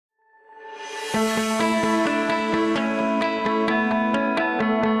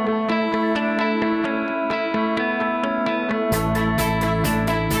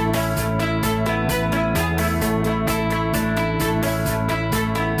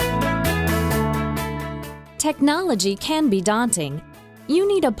Technology can be daunting. You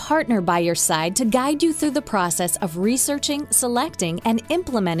need a partner by your side to guide you through the process of researching, selecting, and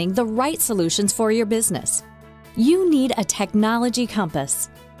implementing the right solutions for your business. You need a technology compass.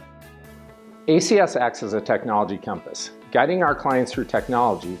 ACS acts as a technology compass, guiding our clients through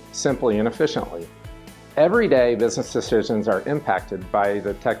technology simply and efficiently. Every day, business decisions are impacted by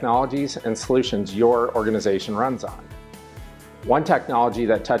the technologies and solutions your organization runs on. One technology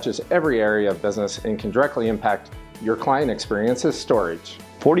that touches every area of business and can directly impact your client experience is storage.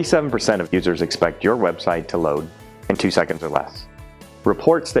 47% of users expect your website to load in 2 seconds or less.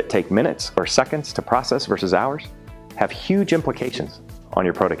 Reports that take minutes or seconds to process versus hours have huge implications on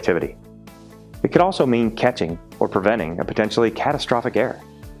your productivity. It could also mean catching or preventing a potentially catastrophic error.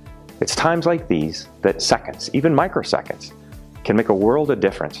 It's times like these that seconds, even microseconds, can make a world of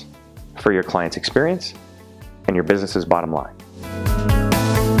difference for your client's experience and your business's bottom line.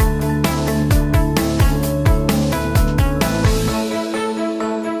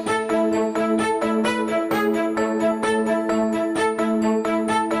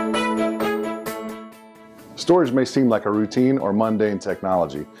 Storage may seem like a routine or mundane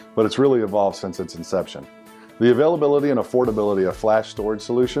technology, but it's really evolved since its inception. The availability and affordability of flash storage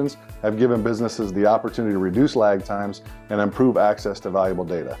solutions have given businesses the opportunity to reduce lag times and improve access to valuable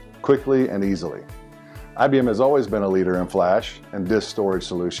data, quickly and easily. IBM has always been a leader in flash and disk storage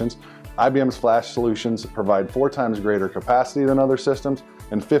solutions. IBM's flash solutions provide 4 times greater capacity than other systems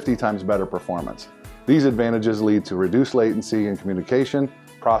and 50 times better performance. These advantages lead to reduced latency in communication,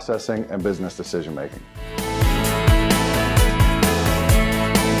 processing, and business decision-making.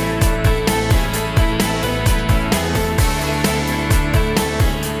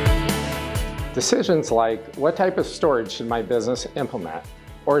 Decisions like, what type of storage should my business implement?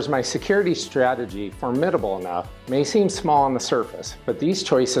 Or is my security strategy formidable enough, may seem small on the surface, but these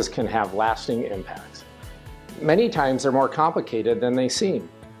choices can have lasting impacts. Many times they're more complicated than they seem.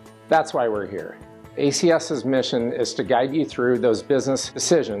 That's why we're here. ACS's mission is to guide you through those business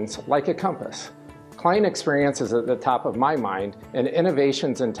decisions like a compass. Client experience is at the top of my mind, and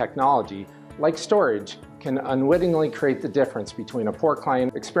innovations in technology, like storage, can unwittingly create the difference between a poor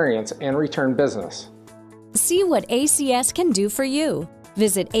client experience and return business. See what ACS can do for you.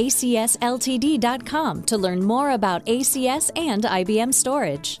 Visit acsltd.com to learn more about ACS and IBM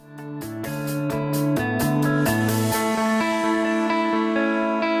Storage.